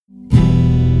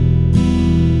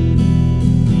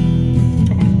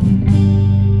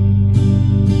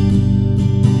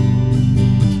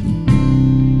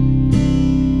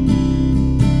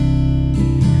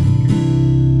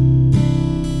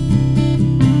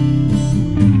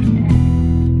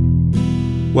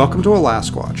Welcome to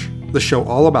Alaskwatch, the show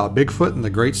all about Bigfoot in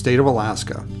the great state of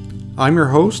Alaska. I'm your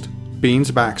host, Beans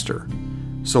Baxter.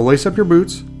 So lace up your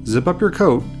boots, zip up your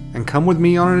coat, and come with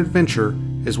me on an adventure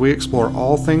as we explore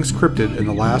all things cryptid in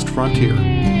the last frontier.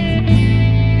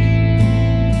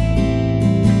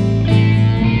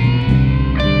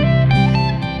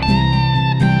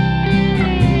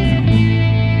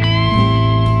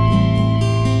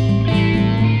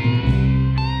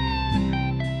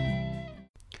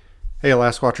 Hey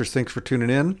Alaskwatchers, thanks for tuning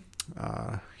in.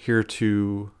 Here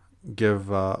to give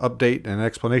update and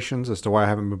explanations as to why I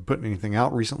haven't been putting anything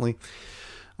out recently.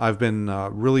 I've been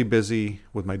really busy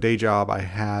with my day job. I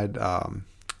had,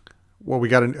 we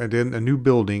got a new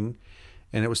building,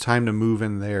 and it was time to move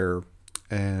in there.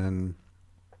 And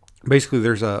basically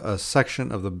there's a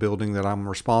section of the building that I'm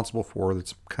responsible for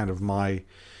that's kind of my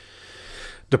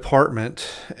department.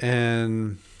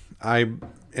 And I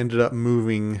ended up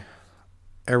moving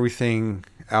everything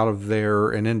out of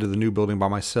there and into the new building by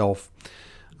myself.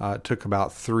 It took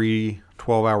about 3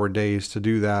 12-hour days to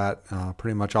do that.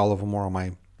 Pretty much all of them were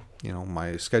on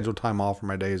my scheduled time off or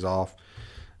my days off.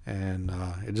 And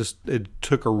it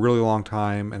took a really long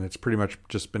time, and it's pretty much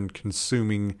just been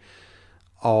consuming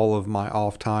all of my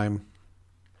off time.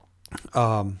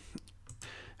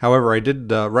 However, I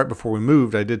did, right before we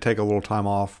moved, I did take a little time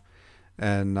off,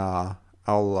 and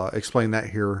I'll explain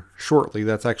that here shortly.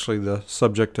 That's actually the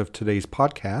subject of today's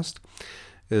podcast,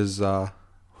 is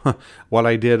what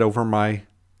I did over my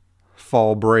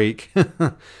fall break,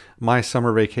 my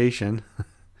summer vacation.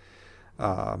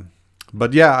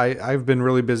 But yeah, I've been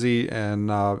really busy, and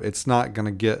it's not going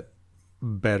to get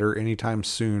better anytime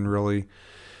soon, really.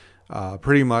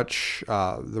 Pretty much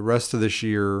the rest of this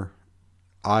year,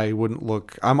 I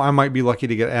might be lucky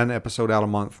to get an episode out a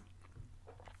month.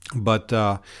 But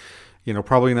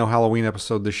probably no Halloween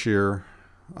episode this year.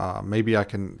 Maybe I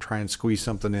can try and squeeze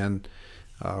something in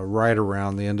right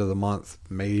around the end of the month,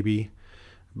 maybe.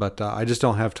 But I just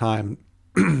don't have time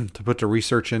to put the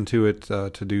research into it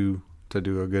to do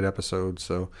a good episode.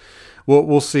 So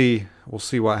we'll see. We'll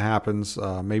see what happens.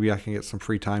 Maybe I can get some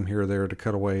free time here or there to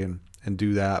cut away and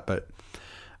do that. But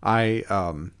I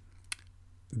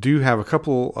do have a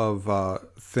couple of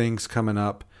things coming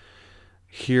up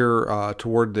here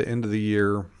toward the end of the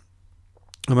year.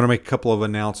 I'm going to make a couple of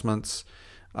announcements,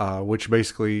 which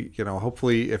basically,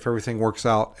 hopefully if everything works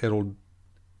out, it'll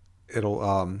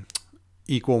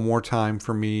equal more time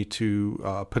for me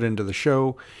to put into the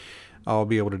show. I'll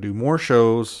be able to do more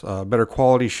shows, better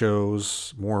quality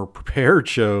shows, more prepared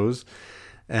shows.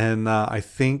 And I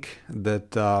think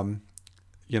that, I'm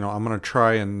going to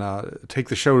try and take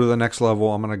the show to the next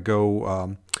level. I'm going to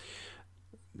go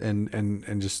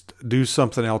and just do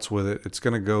something else with it.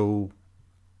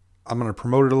 I'm going to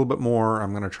promote it a little bit more.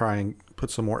 I'm going to try and put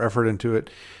some more effort into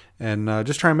it and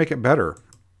just try and make it better.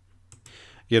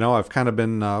 I've kind of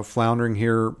been floundering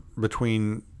here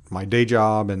between my day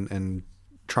job and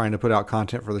trying to put out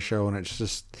content for the show. And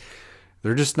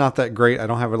they're just not that great. I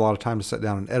don't have a lot of time to sit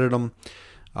down and edit them.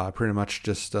 Pretty much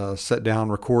just sit down,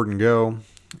 record, and go.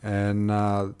 And,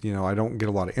 I don't get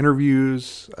a lot of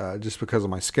interviews just because of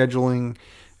my scheduling.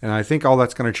 And I think all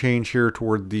that's going to change here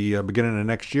toward the beginning of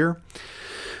next year.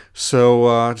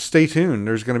 So stay tuned.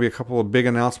 There's going to be a couple of big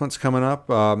announcements coming up.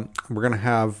 We're going to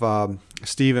have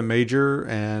Steve and Major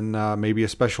and maybe a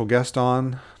special guest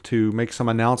on to make some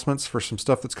announcements for some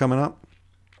stuff that's coming up.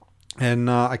 And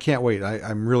I can't wait.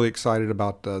 I'm really excited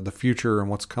about the future and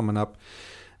what's coming up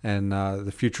and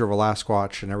the future of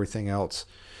Alaskwatch and everything else.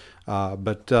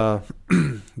 But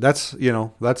that's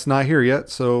not here yet.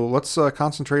 So let's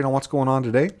concentrate on what's going on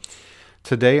today.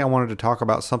 Today, I wanted to talk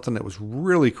about something that was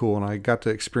really cool, and I got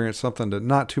to experience something that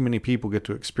not too many people get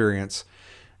to experience,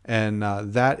 and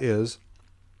that is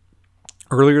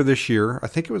earlier this year. I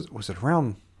think it was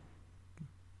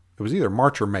either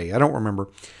March or May. I don't remember.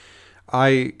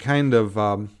 I kind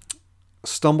of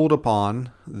stumbled upon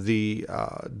the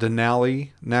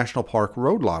Denali National Park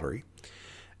Road Lottery,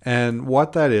 and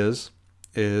what that is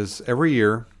every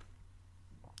year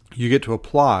you get to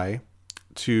apply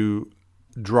to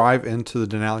drive into the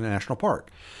Denali National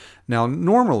Park. Now,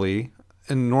 normally,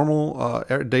 in normal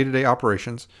day-to-day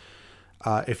operations,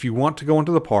 if you want to go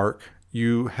into the park,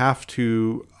 you have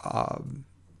to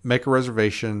make a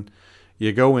reservation.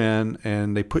 You go in,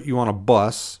 and they put you on a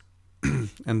bus,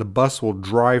 and the bus will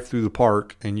drive through the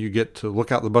park, and you get to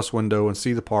look out the bus window and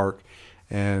see the park.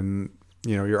 And,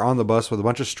 you're on the bus with a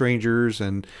bunch of strangers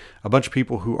and a bunch of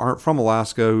people who aren't from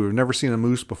Alaska, who have never seen a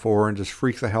moose before and just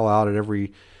freak the hell out at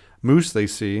every moose they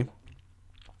see.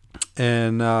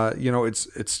 And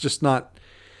it's just not,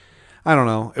 I don't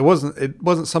know. It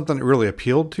wasn't something that really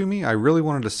appealed to me. I really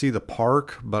wanted to see the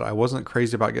park, but I wasn't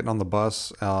crazy about getting on the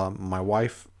bus. My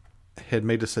wife had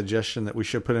made a suggestion that we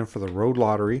should put in for the road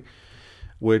lottery,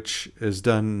 which is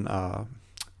done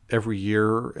every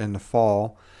year in the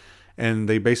fall, and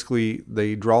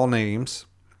they draw names,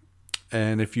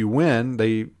 and if you win,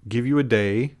 they give you a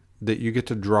day that you get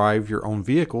to drive your own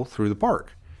vehicle through the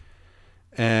park.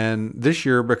 And this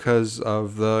year, because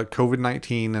of the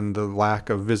COVID-19 and the lack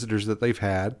of visitors that they've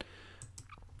had,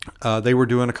 they were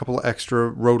doing a couple of extra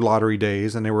road lottery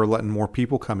days, and they were letting more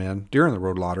people come in during the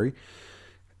road lottery.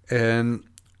 And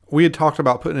we had talked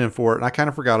about putting in for it, and I kind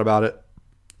of forgot about it.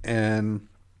 And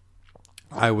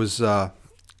I was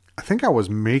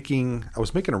making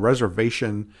a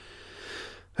reservation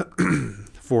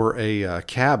for a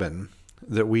cabin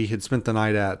that we had spent the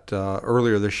night at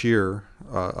earlier this year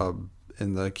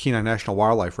in the Kenai National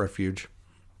Wildlife Refuge.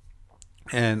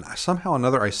 And somehow or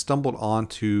another, I stumbled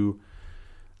onto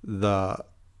the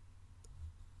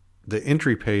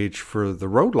entry page for the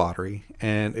road lottery,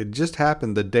 and it just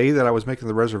happened the day that I was making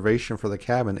the reservation for the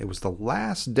cabin. It was the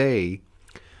last day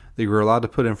that you were allowed to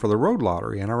put in for the road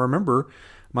lottery. And I remember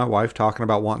my wife talking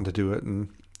about wanting to do it, and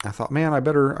I thought, man, I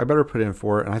better put in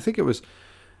for it. And I think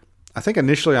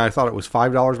initially I thought it was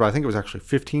 $5, but I think it was actually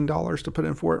 $15 to put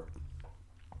in for it.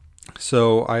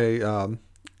 So I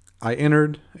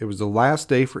entered. It was the last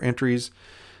day for entries.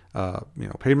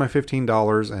 Paid my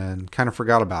 $15 and kind of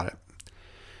forgot about it.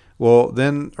 Well,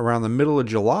 then around the middle of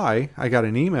July, I got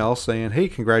an email saying, "Hey,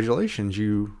 congratulations,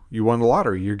 you won the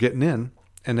lottery. You're getting in."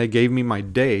 And they gave me my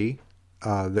day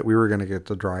that we were going to get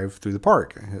to drive through the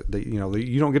park.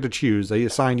 You don't get to choose. They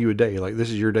assign you a day. Like, this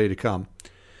is your day to come.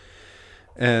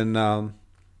 And I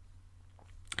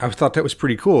thought that was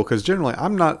pretty cool, because generally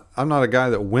I'm not a guy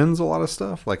that wins a lot of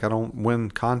stuff. Like, I don't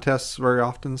win contests very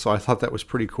often. So I thought that was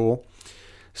pretty cool.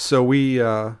 So we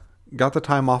got the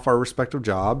time off our respective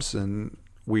jobs, and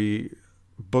we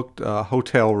booked a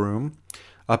hotel room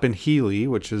up in Healy,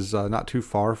 which is not too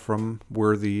far from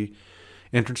where the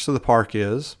entrance to the park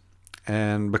is.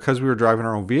 And because we were driving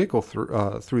our own vehicle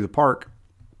through the park,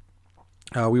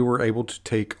 we were able to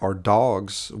take our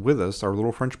dogs with us, our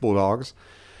little French bulldogs.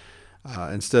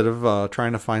 Instead of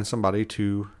trying to find somebody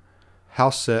to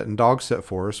house sit and dog sit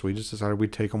for us, we just decided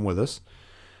we'd take them with us.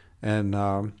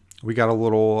 And we got a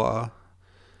little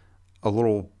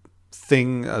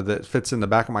thing that fits in the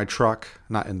back of my truck,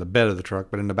 not in the bed of the truck,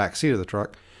 but in the back seat of the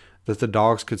truck, that the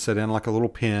dogs could sit in, like a little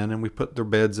pen, and we put their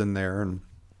beds in there, and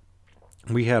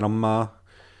we had them,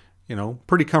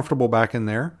 pretty comfortable back in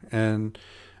there, and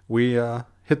we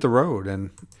hit the road. And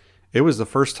it was the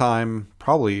first time,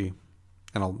 probably,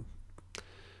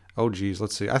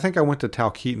 let's see. I think I went to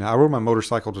Talkeetna. I rode my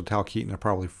motorcycle to Talkeetna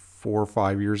probably 4 or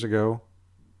 5 years ago.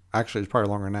 Actually, it's probably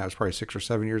longer than that. It's probably 6 or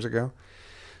 7 years ago.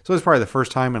 So it's probably the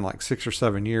first time in like 6 or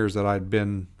 7 years that I'd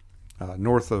been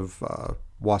north of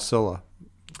Wasilla.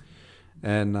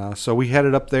 And so we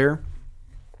headed up there,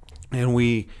 and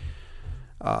we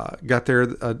got there,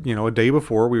 a day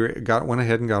before. We went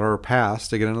ahead and got our pass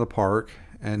to get into the park,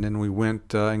 and then we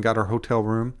went and got our hotel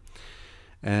room.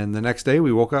 And the next day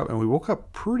we woke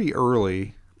up pretty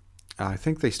early. I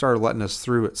think they started letting us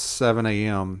through at 7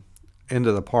 a.m.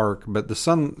 into the park, but the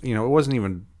sun, it wasn't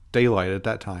even daylight at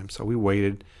that time. So we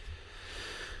waited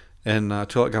and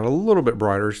till it got a little bit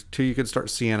brighter, till you could start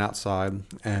seeing outside.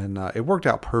 And it worked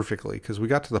out perfectly, because we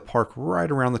got to the park right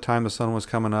around the time the sun was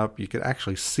coming up. You could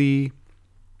actually see.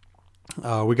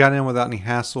 We got in without any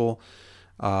hassle.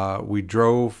 We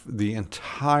drove the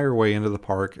entire way into the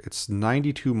park. It's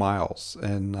 92 miles.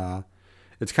 And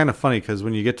it's kind of funny, because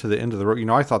when you get to the end of the road,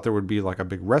 I thought there would be like a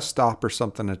big rest stop or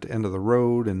something at the end of the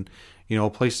road, and, a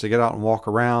place to get out and walk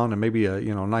around, and maybe a,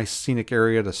 nice scenic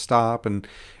area to stop. And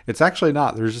it's actually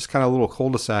not. There's just kind of a little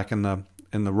cul-de-sac in the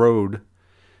road,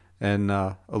 and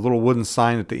a little wooden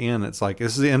sign at the end. It's like,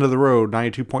 this is the end of the road,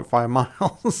 92.5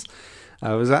 miles.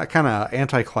 It was that kind of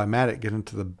anticlimactic getting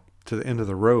to the end of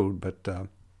the road, but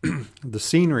the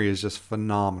scenery is just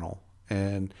phenomenal,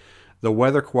 and the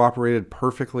weather cooperated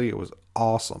perfectly. It was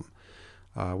awesome.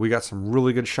 We got some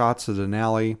really good shots of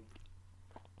Denali.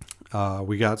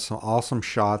 We got some awesome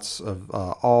shots of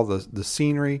all the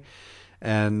scenery,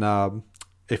 and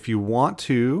if you want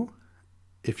to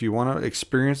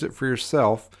experience it for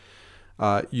yourself,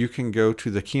 you can go to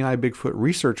the Kenai Bigfoot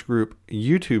Research Group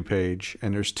YouTube page,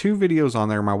 and there's 2 videos on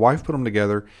there. My wife put them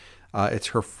together. It's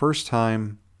her first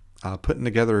time putting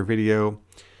together a video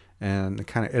and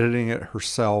kind of editing it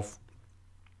herself.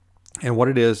 And what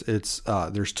it is,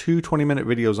 there's 2 20-minute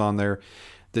videos on there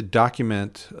that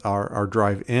document our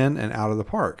drive in and out of the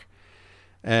park.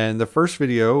 And the first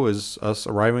video is us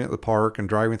arriving at the park and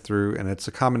driving through, and it's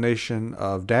a combination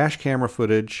of dash camera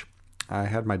footage. I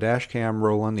had my dash cam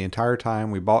rolling the entire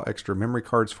time. We bought extra memory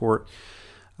cards for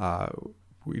it.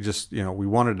 We just, we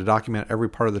wanted to document every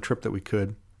part of the trip that we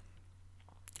could.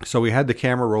 So we had the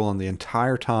camera rolling the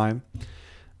entire time,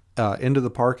 into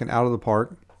the park and out of the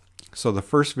park. So the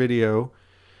first video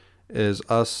is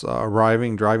us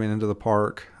arriving, driving into the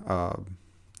park,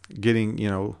 getting,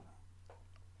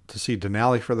 to see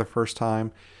Denali for the first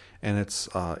time. And it's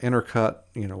intercut,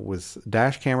 with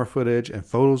dash camera footage and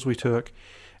photos we took.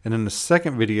 And then the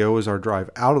second video is our drive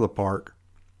out of the park,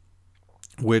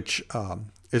 which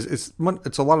it's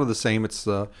a lot of the same. It's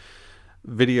the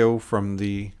video from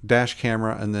the dash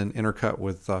camera and then intercut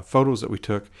with photos that we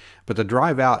took. But the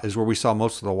drive out is where we saw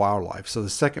most of the wildlife. So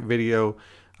the second video,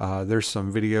 there's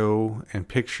some video and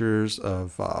pictures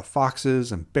of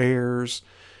foxes and bears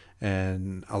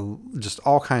and just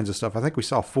all kinds of stuff. I think we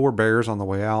saw 4 bears on the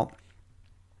way out.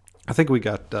 I think we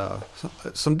got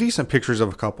some decent pictures of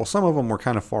a couple. Some of them were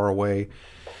kind of far away.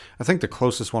 I think the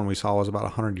closest one we saw was about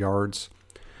 100 yards.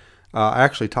 I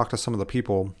actually talked to some of the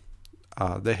people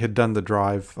that had done the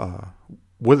drive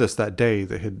with us that day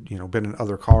that had been in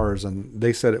other cars, and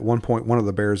they said at one point one of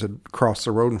the bears had crossed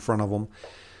the road in front of them.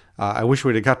 I wish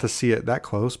we'd have got to see it that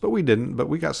close, but we didn't. But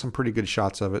we got some pretty good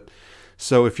shots of it.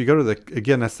 So if you go to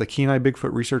that's the Kenai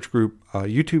Bigfoot Research Group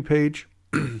YouTube page.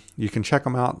 You can check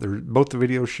them out. Both the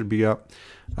videos should be up.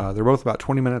 They're both about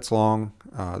 20 minutes long.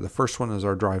 The first one is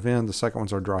our drive in. The second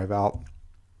one's our drive out.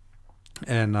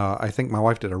 And I think my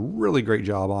wife did a really great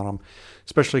job on them,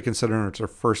 especially considering it's her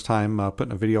first time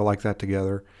putting a video like that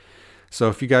together. So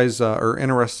if you guys are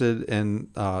interested in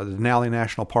the Denali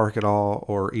National Park at all,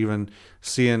 or even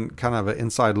seeing kind of an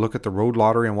inside look at the road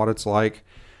lottery and what it's like,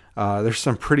 there's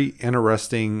some pretty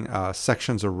interesting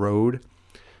sections of road.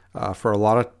 For a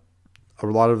lot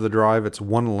of the drive, it's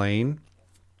one lane,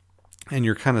 and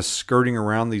you're kind of skirting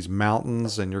around these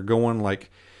mountains, and you're going like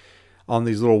on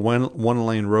these little one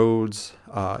lane roads,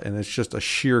 and it's just a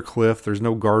sheer cliff. There's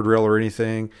no guardrail or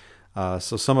anything.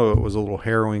 So some of it was a little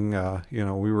harrowing. I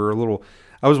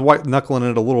was white knuckling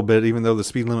it a little bit, even though the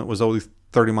speed limit was only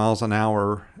 30 miles an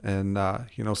hour. And,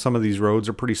 some of these roads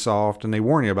are pretty soft, and they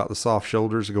warn you about the soft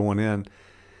shoulders going in.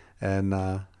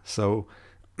 And, so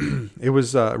it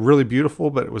was really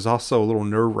beautiful, but it was also a little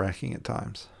nerve-wracking at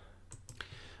times.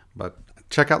 But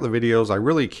check out the videos.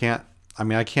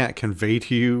 I can't convey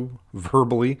to you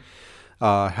verbally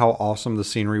how awesome the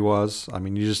scenery was. I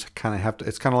mean, you just kind of have to.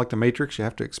 It's kind of like the Matrix. You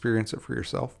have to experience it for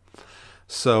yourself.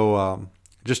 So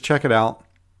just check it out.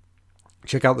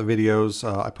 Check out the videos.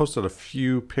 I posted a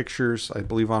few pictures, I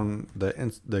believe, on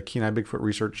the Kenai Bigfoot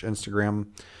Research Instagram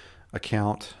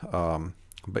account.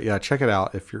 But yeah, check it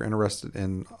out if you're interested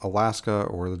in Alaska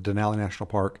or the Denali National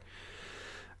Park.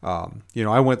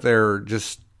 I went there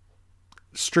just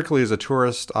strictly as a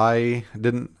tourist. I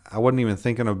wasn't even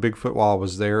thinking of Bigfoot while I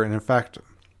was there. And in fact,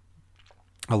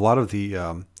 a lot of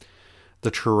the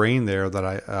terrain there that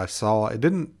I saw, it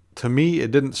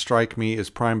didn't strike me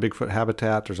as prime Bigfoot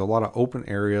habitat. There's a lot of open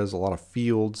areas, a lot of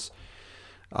fields.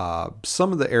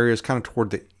 Some of the areas kind of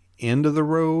toward the end of the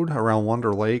road around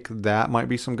Wonder Lake, that might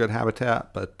be some good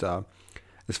habitat, but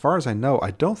as far as I know,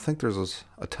 I don't think there's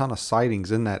a ton of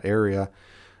sightings in that area.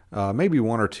 Maybe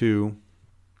one or two.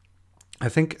 I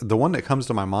think the one that comes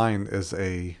to my mind is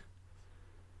a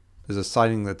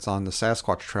sighting that's on the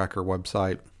Sasquatch Tracker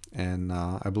website, and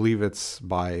I believe it's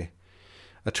by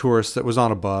a tourist that was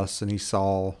on a bus, and he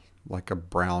saw like a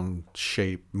brown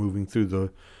shape moving through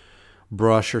the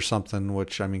brush or something,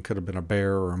 which could have been a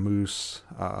bear or a moose.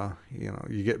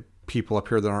 You get people up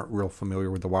here that aren't real familiar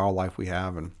with the wildlife we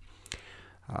have, and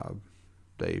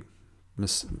they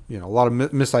a lot of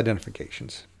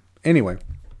misidentifications. Anyway,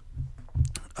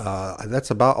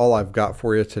 that's about all I've got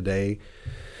for you today.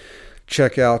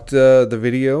 Check out the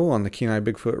video on the Kenai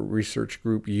Bigfoot Research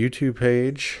Group YouTube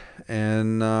page,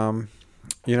 and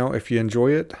if you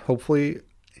enjoy it, hopefully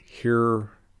here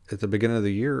at the beginning of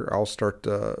the year, I'll start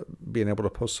being able to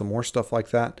post some more stuff like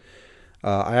that.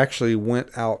 I actually went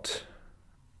out,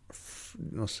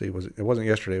 it wasn't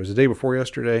yesterday, it was the day before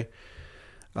yesterday.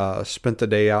 Spent the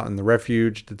day out in the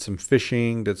refuge, did some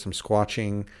fishing, did some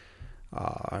squatching.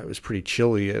 It was pretty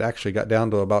chilly. It actually got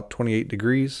down to about 28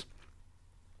 degrees.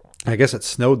 I guess it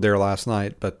snowed there last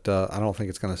night, but I don't think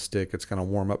it's going to stick. It's going to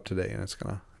warm up today, and it's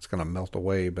going to melt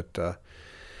away. But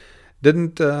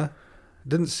didn't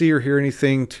see or hear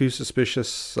anything too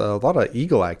suspicious. A lot of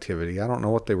eagle activity. I don't know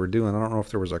what they were doing. I don't know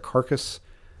if there was a carcass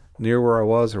near where I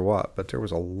was or what, but there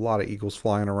was a lot of eagles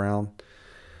flying around.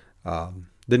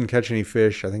 Didn't catch any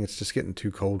fish. I think it's just getting too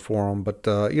cold for them. But,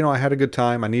 I had a good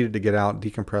time. I needed to get out,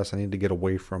 decompress. I needed to get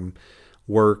away from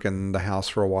work and the house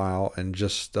for a while and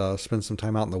just spend some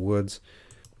time out in the woods.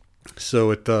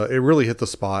 So it really hit the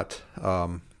spot.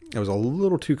 It was a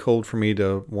little too cold for me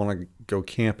to want to go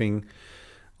camping,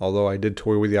 although I did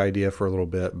toy with the idea for a little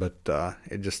bit. But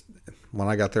when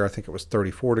I got there, I think it was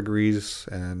 34 degrees,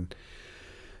 and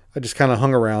I just kind of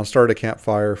hung around, started a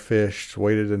campfire, fished,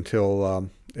 waited until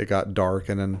it got dark,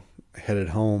 and then headed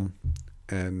home.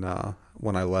 And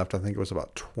when I left, I think it was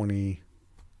about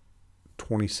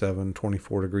 27,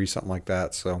 24 degrees, something like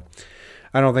that. So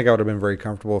I don't think I would have been very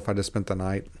comfortable if I just spent the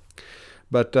night.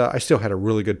 But I still had a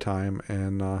really good time,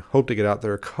 and hope to get out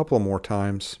there a couple more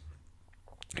times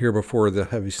here before the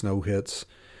heavy snow hits.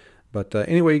 But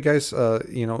anyway, you guys,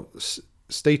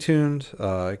 stay tuned.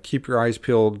 Keep your eyes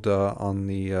peeled on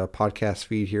the podcast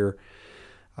feed here.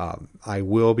 I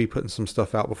will be putting some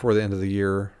stuff out before the end of the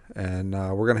year, and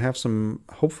we're going to have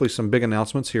hopefully some big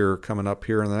announcements here coming up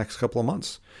here in the next couple of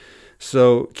months.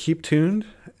 So keep tuned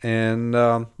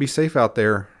and be safe out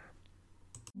there.